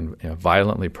 tormenting, and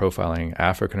violently profiling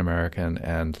African American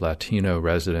and Latino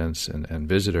residents and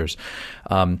visitors,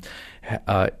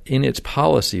 in its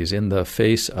policies, in the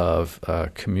face of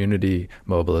community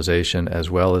mobilization, as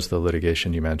well as the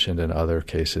litigation you mentioned and other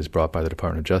cases brought by the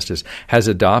Department of Justice, has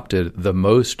adopted the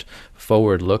most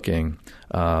forward-looking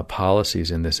policies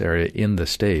in this area in the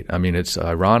state. I mean, it's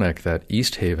ironic that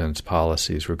East Haven's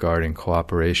policies regarding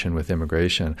cooperation with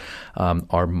immigration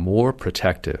are more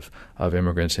protective of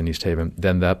immigrants in East Haven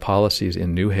than the policies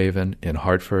in New Haven, in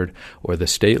Hartford, or the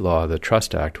state law, the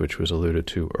Trust Act, which was alluded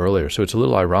to earlier. So it's a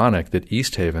little ironic fact that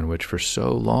East Haven, which for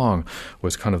so long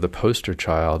was kind of the poster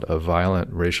child of violent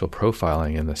racial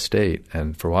profiling in the state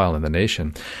and for a while in the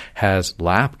nation, has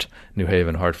lapped New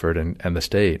Haven, Hartford, and the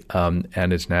state, and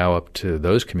it's now up to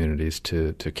those communities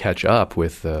to catch up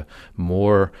with the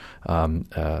more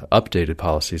updated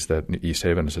policies that East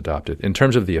Haven has adopted. In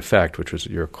terms of the effect, which was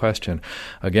your question,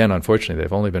 again, unfortunately,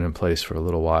 they've only been in place for a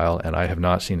little while, and I have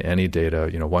not seen any data,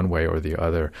 one way or the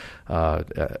other,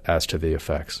 as to the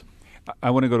effects.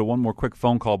 I want to go to one more quick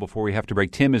phone call before we have to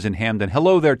break. Tim is in Hamden.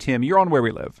 Hello there, Tim. You're on Where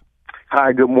We Live.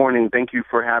 Hi, good morning. Thank you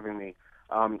for having me.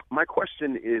 My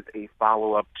question is a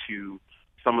follow-up to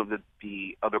some of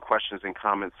the other questions and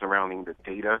comments surrounding the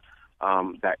data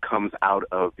that comes out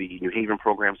of the New Haven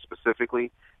program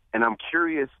specifically. And I'm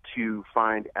curious to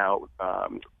find out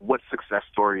what success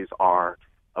stories are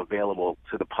available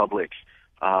to the public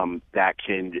that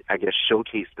can, I guess,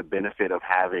 showcase the benefit of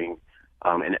having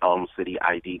an Elm City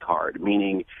ID card.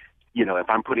 Meaning, if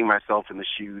I'm putting myself in the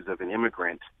shoes of an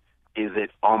immigrant, is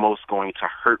it almost going to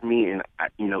hurt me and,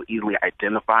 easily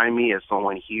identify me as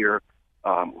someone here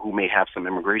who may have some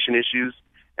immigration issues?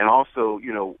 And also,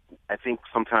 I think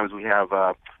sometimes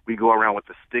we go around with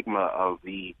the stigma of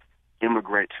the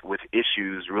immigrant with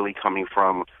issues really coming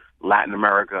from Latin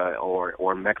America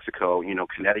or Mexico.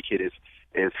 Connecticut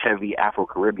is heavy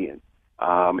Afro-Caribbean,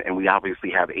 and we obviously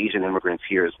have Asian immigrants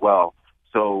here as well.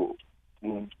 So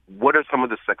what are some of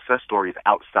the success stories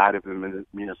outside of the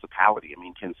municipality? I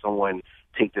mean, can someone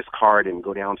take this card and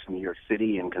go down to New York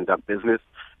City and conduct business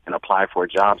and apply for a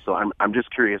job? So I'm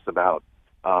just curious about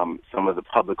some of the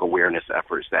public awareness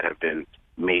efforts that have been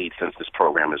made since this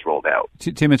program is rolled out.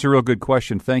 Tim, it's a real good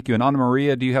question. Thank you. And Anna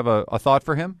Maria, do you have a thought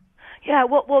for him? Yeah,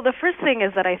 well, the first thing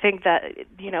is that I think that,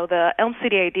 the Elm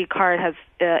City ID card has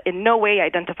in no way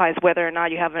identifies whether or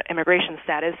not you have an immigration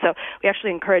status. So we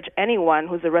actually encourage anyone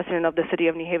who's a resident of the city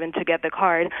of New Haven to get the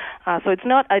card. So it's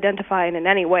not identifying in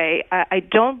any way. I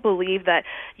don't believe that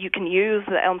you can use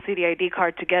the Elm City ID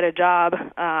card to get a job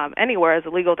anywhere as a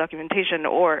legal documentation,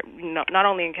 or not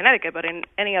only in Connecticut but in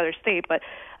any other state. But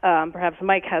perhaps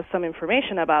Mike has some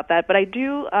information about that. But I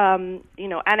do,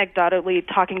 anecdotally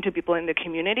talking to people in the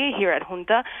community here at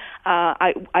Junta,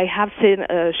 I have seen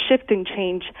a shifting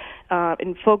change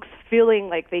in folks feeling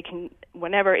like they can,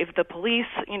 if the police,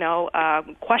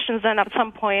 questions them at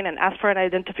some point and ask for an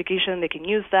identification, they can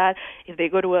use that. If they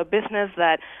go to a business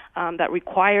that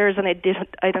requires an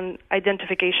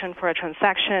identification for a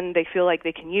transaction, they feel like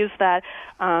they can use that.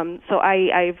 So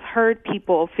I've heard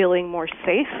people feeling more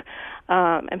safe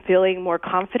and feeling more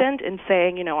confident in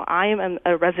saying, I am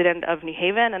a resident of New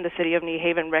Haven, and the city of New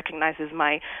Haven recognizes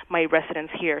my residence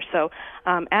here. So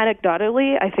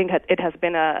anecdotally, I think it has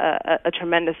been a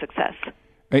tremendous success.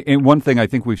 And one thing I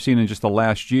think we've seen in just the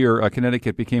last year,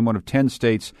 Connecticut became one of 10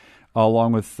 states,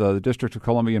 along with the District of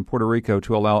Columbia and Puerto Rico,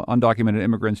 to allow undocumented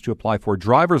immigrants to apply for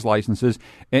driver's licenses.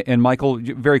 And Michael,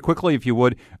 very quickly, if you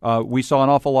would, we saw an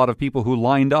awful lot of people who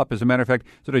lined up, as a matter of fact,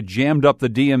 sort of jammed up the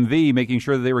DMV, making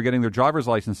sure that they were getting their driver's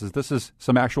licenses. This is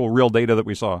some actual real data that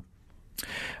we saw.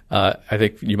 I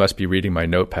think you must be reading my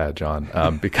notepad,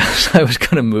 John, because I was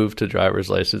going to move to driver's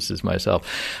licenses myself.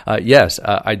 Yes,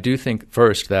 I do think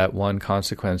first that one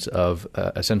consequence of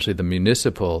essentially the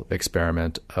municipal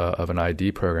experiment of an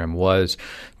ID program was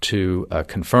to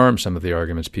confirm some of the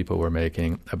arguments people were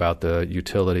making about the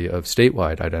utility of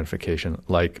statewide identification,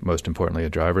 like most importantly a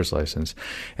driver's license.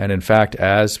 And in fact,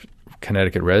 as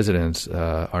Connecticut residents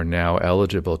are now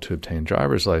eligible to obtain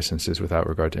driver's licenses without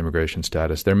regard to immigration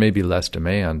status, there may be less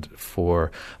demand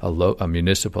for a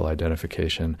municipal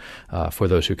identification for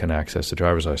those who can access the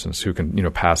driver's license, who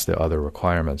can pass the other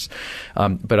requirements.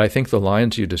 But I think the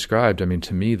lines you described,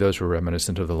 to me, those were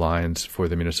reminiscent of the lines for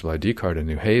the municipal ID card in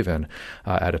New Haven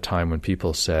at a time when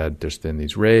people said, there's been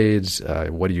these raids,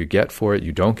 what do you get for it?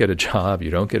 You don't get a job, you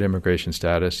don't get immigration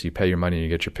status, you pay your money and you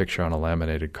get your picture on a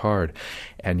laminated card.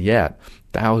 And yet,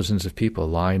 thousands of people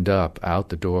lined up out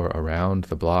the door around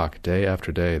the block day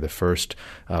after day the first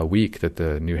week that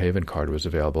the New Haven card was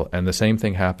available. And the same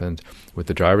thing happened with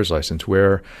the driver's license,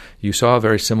 where you saw a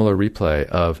very similar replay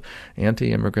of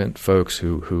anti-immigrant folks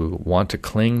who want to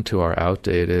cling to our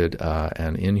outdated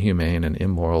and inhumane and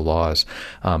immoral laws,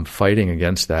 fighting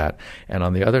against that. And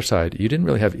on the other side, you didn't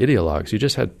really have ideologues. You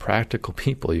just had practical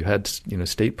people. You had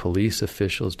state police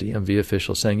officials, DMV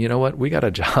officials saying, you know what, we got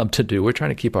a job to do. We're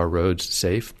trying to keep our roads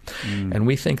safe. And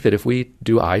we think that if we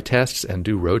do eye tests and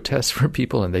do road tests for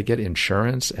people and they get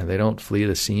insurance and they don't flee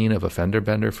the scene of a fender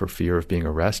bender for fear of being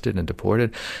arrested and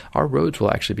deported, our roads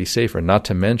will actually be safer. Not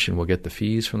to mention we'll get the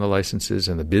fees from the licenses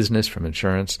and the business from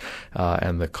insurance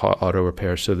and the auto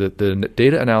repair. So that the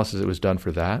data analysis that was done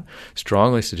for that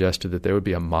strongly suggested that there would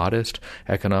be a modest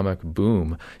economic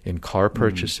boom in car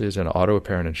purchases and auto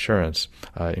repair and insurance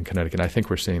in Connecticut. And I think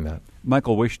we're seeing that.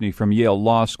 Michael Wishney from Yale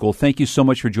Law School, thank you so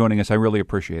much for joining us. I really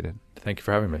appreciate it. Thank you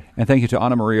for having me. And thank you to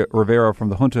Ana Maria Rivera from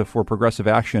the Junta for Progressive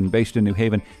Action based in New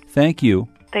Haven. Thank you.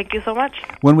 Thank you so much.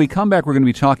 When we come back, we're going to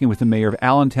be talking with the mayor of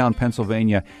Allentown,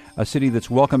 Pennsylvania, a city that's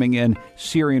welcoming in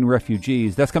Syrian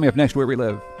refugees. That's coming up next, Where We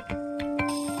Live.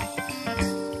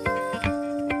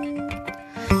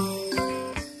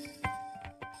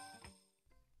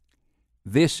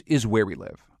 This is Where We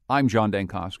Live. I'm John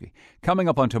Dankosky. Coming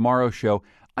up on tomorrow's show,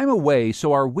 I'm away,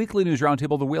 so our weekly news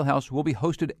roundtable, The Wheelhouse, will be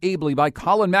hosted ably by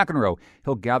Colin McEnroe.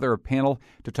 He'll gather a panel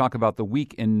to talk about the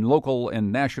week in local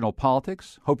and national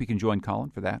politics. Hope you can join Colin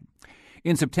for that.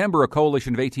 In September, a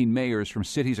coalition of 18 mayors from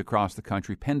cities across the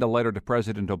country penned a letter to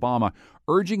President Obama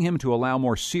urging him to allow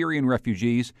more Syrian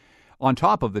refugees on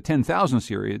top of the 10,000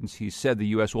 Syrians he said the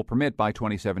U.S. will permit by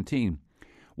 2017.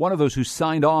 One of those who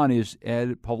signed on is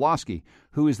Ed Pawlowski,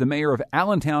 who is the mayor of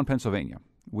Allentown, Pennsylvania.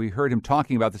 We heard him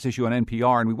talking about this issue on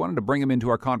NPR, and we wanted to bring him into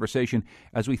our conversation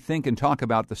as we think and talk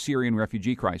about the Syrian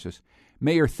refugee crisis.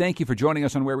 Mayor, thank you for joining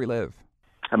us on Where We Live.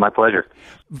 My pleasure.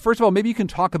 First of all, maybe you can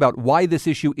talk about why this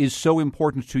issue is so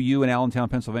important to you in Allentown,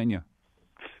 Pennsylvania.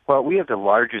 Well, we have the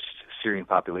largest Syrian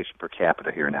population per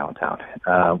capita here in Allentown.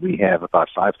 We have about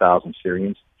 5,000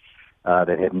 Syrians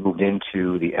that have moved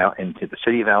into the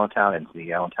city of Allentown, into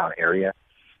the Allentown area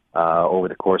over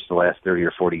the course of the last 30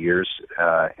 or 40 years.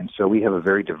 And so we have a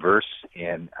very diverse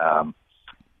and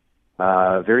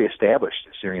very established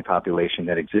Syrian population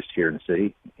that exists here in the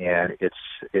city. And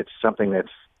it's something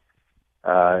that's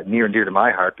near and dear to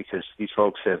my heart because these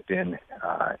folks have been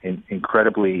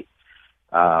incredibly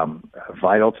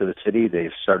vital to the city.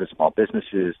 They've started small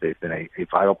businesses. They've been a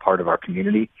vital part of our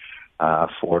community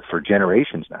for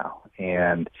generations now.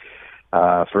 And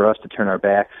for us to turn our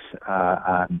backs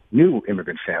on new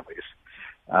immigrant families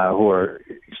who are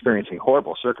experiencing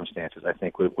horrible circumstances, I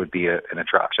think would be an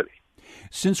atrocity.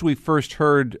 Since we first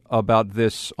heard about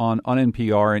this on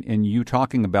NPR and you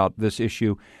talking about this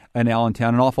issue in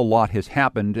Allentown, an awful lot has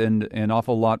happened and an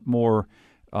awful lot more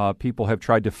people have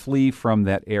tried to flee from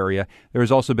that area. There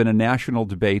has also been a national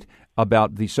debate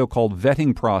about the so-called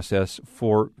vetting process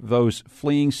for those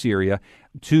fleeing Syria.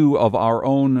 Two of our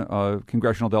own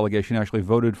congressional delegation actually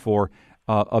voted for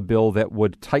a bill that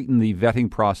would tighten the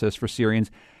vetting process for Syrians.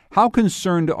 How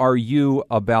concerned are you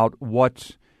about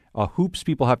what hoops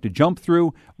people have to jump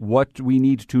through, what we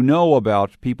need to know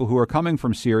about people who are coming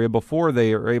from Syria before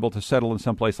they are able to settle in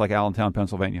some place like Allentown,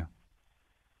 Pennsylvania?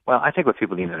 Well, I think what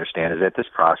people need to understand is that this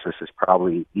process is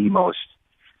probably the most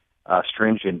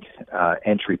stringent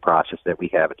entry process that we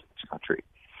have in this country.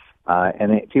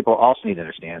 And people also need to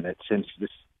understand that since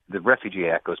the Refugee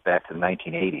Act goes back to the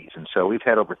 1980s, and so we've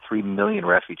had over 3 million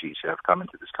refugees who have come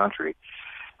into this country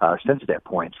since that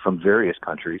point from various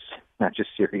countries, not just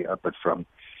Syria, but from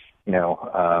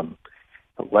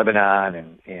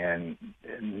Lebanon and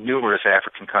numerous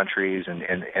African countries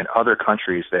and other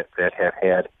countries that have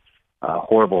had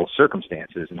horrible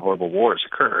circumstances and horrible wars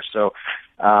occur. So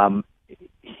I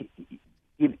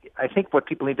think what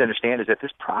people need to understand is that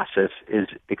this process is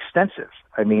extensive.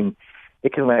 I mean,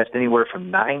 it can last anywhere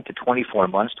from 9 to 24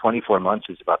 months. 24 months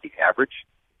is about the average.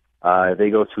 They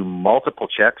go through multiple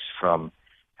checks from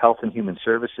Health and Human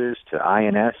Services to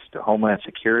INS to Homeland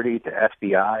Security to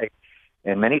FBI.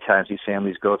 And many times these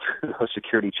families go through those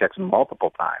security checks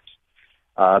multiple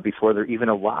times before they're even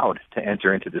allowed to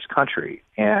enter into this country.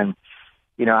 And,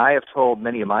 I have told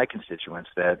many of my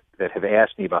constituents that have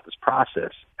asked me about this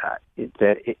process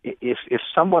that if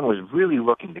someone was really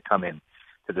looking to come in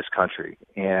to this country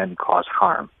and cause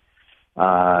harm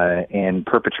and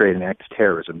perpetrate an act of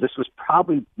terrorism, this would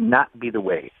probably not be the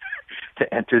way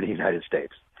to enter the United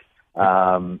States.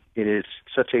 It is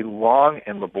such a long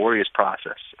and laborious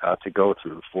process to go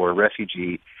through for a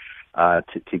refugee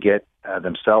to get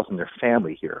themselves and their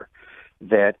family here,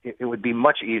 that it would be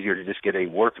much easier to just get a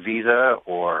work visa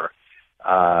or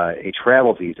a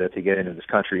travel visa to get into this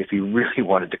country if you really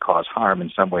wanted to cause harm in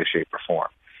some way, shape, or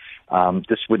form.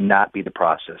 This would not be the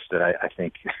process that I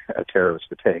think a terrorist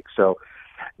would take. So,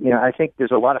 I think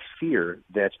there's a lot of fear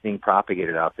that's being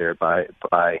propagated out there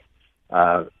by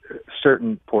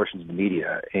certain portions of the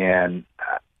media, and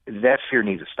that fear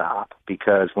needs to stop,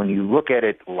 because when you look at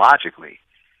it logically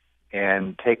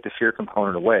and take the fear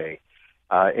component away,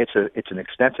 It's an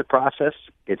extensive process.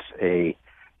 It's a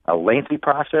lengthy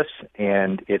process,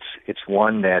 and it's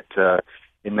one that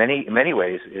in many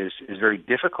ways is very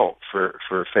difficult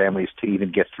for families to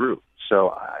even get through.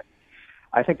 So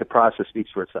I think the process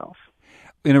speaks for itself.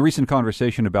 In a recent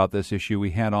conversation about this issue,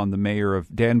 we had on the mayor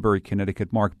of Danbury,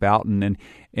 Connecticut, Mark Boughton,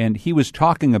 and he was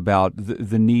talking about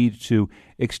the need to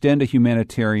extend a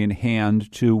humanitarian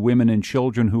hand to women and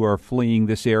children who are fleeing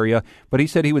this area. But he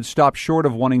said he would stop short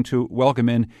of wanting to welcome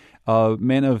in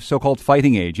men of so-called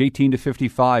fighting age, 18 to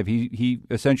 55. He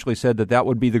essentially said that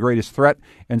would be the greatest threat,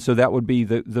 and so that would be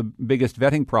the biggest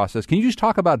vetting process. Can you just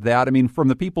talk about that? I mean, from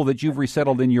the people that you've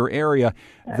resettled in your area,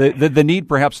 the need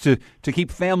perhaps to keep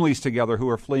families together who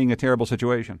are fleeing a terrible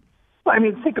situation. Well, I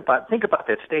mean, think about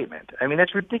that statement. I mean,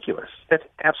 that's ridiculous. That's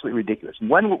absolutely ridiculous.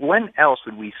 When else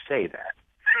would we say that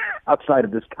outside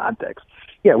of this context?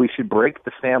 Yeah, we should break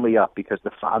the family up because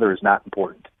the father is not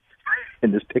important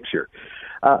in this picture.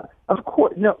 Of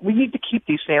course, no, we need to keep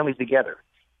these families together.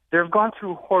 They've gone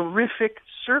through horrific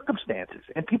circumstances,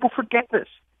 and people forget this.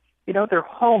 You know, their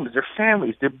homes, their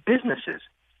families, their businesses,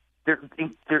 their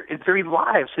very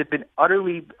lives have been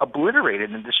utterly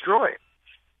obliterated and destroyed,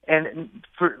 and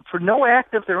for no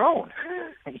act of their own.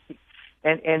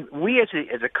 And we as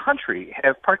a country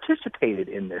have participated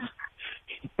in this,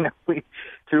 you know,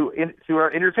 through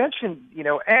our intervention, you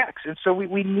know, acts, and so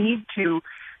we need to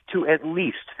at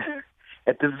least,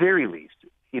 at the very least,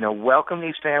 you know, welcome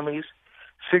these families,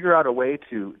 figure out a way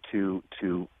to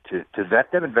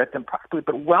vet them and vet them properly,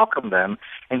 but welcome them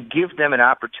and give them an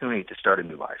opportunity to start a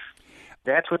new life.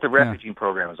 That's what the refugee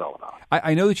program is all about.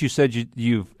 I know that you said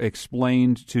you've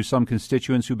explained to some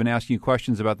constituents who've been asking you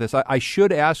questions about this. I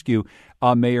should ask you,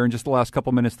 Mayor, in just the last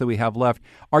couple minutes that we have left,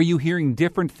 are you hearing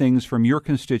different things from your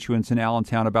constituents in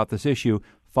Allentown about this issue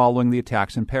following the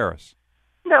attacks in Paris?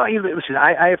 No, listen,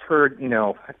 I have heard, you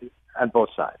know, on both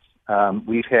sides.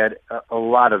 We've had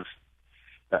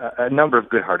a number of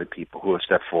good-hearted people who have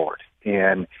stepped forward.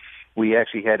 And we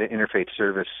actually had an interfaith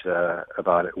service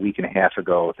about a week and a half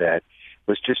ago that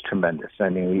was just tremendous. I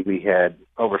mean, we had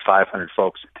over 500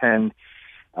 folks attend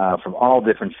from all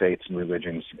different faiths and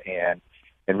religions and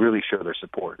really show their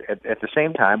support. At the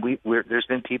same time, there's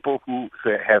been people who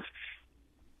have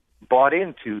bought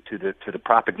into the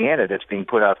propaganda that's being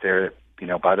put out there, you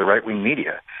know, by the right-wing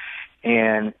media,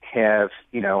 and have,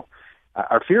 you know,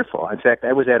 are fearful. In fact,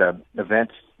 I was at an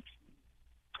event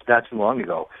not too long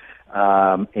ago,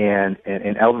 and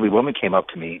an elderly woman came up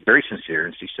to me, very sincere,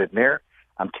 and she said, "Mayor,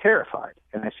 I'm terrified."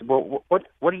 And I said, "Well, what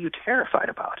are you terrified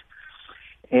about?"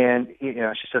 And, you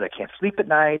know, she said, "I can't sleep at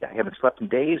night. I haven't slept in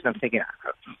days." And I'm thinking,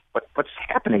 what's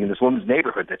happening in this woman's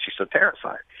neighborhood that she's so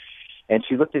terrified? And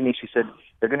she looked at me, she said,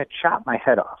 "They're going to chop my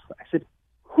head off." I said,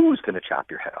 "Who's going to chop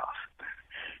your head off?"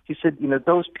 She said, "You know,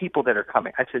 those people that are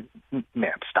coming." I said,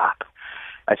 "Ma'am, stop."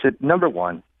 I said, "Number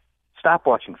one, stop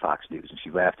watching Fox News." And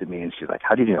she laughed at me and she's like,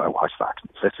 "How did you know I watch Fox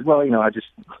News?" I said, "Well, you know,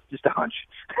 just a hunch."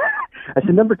 I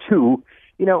said, "Number two,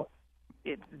 you know,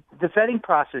 the vetting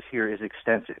process here is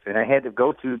extensive." And I had to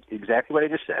go through exactly what I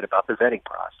just said about the vetting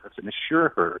process and assure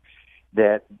her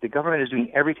that the government is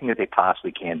doing everything that they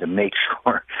possibly can to make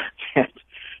sure that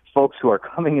folks who are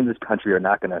coming in this country are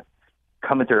not going to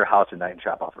come into her house at night and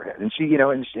chop off her head. And she, you know,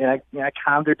 and I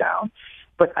calmed her down.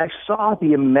 But I saw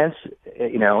the immense,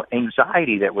 you know,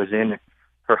 anxiety that was in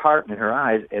her heart and in her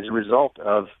eyes as a result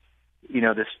of, you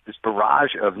know, this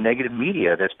barrage of negative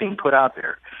media that's being put out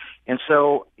there. And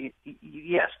so,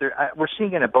 yes, we're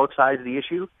seeing it on both sides of the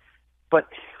issue, but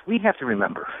we have to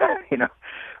remember, you know,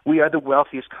 we are the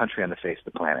wealthiest country on the face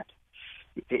of the planet.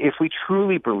 If we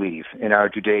truly believe in our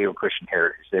Judeo-Christian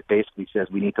heritage that basically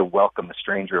says we need to welcome the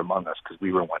stranger among us because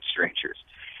we were once strangers,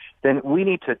 then we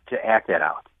need to act that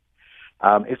out.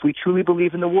 If we truly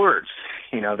believe in the words,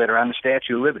 you know, that are on the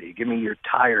Statue of Liberty, "Give me your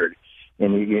tired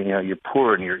and you know your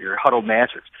poor and your huddled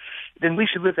masses," then we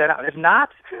should live that out. If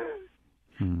not,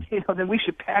 you know, then we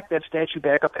should pack that statue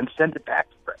back up and send it back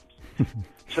to friends.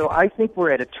 So I think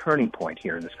we're at a turning point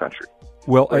here in this country.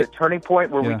 Well, we're at a turning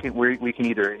point where we can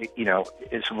either, you know,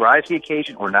 rise to the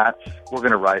occasion or not. We're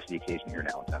going to rise to the occasion here in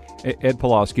Allentown. Ed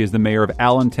Pawlowski is the mayor of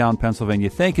Allentown, Pennsylvania.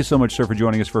 Thank you so much, sir, for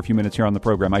joining us for a few minutes here on the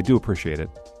program. I do appreciate it.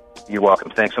 You're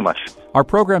welcome. Thanks so much. Our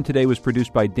program today was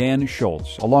produced by Dan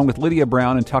Schultz, along with Lydia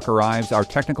Brown and Tucker Ives. Our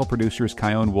technical producer is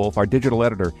Kyone Wolf. Our digital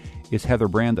editor is Heather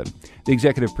Brandon. The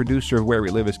executive producer of Where We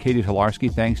Live is Katie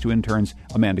Tolarski. Thanks to interns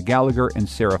Amanda Gallagher and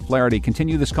Sarah Flaherty.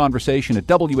 Continue this conversation at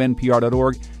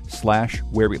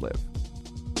WNPR.org/Where We Live.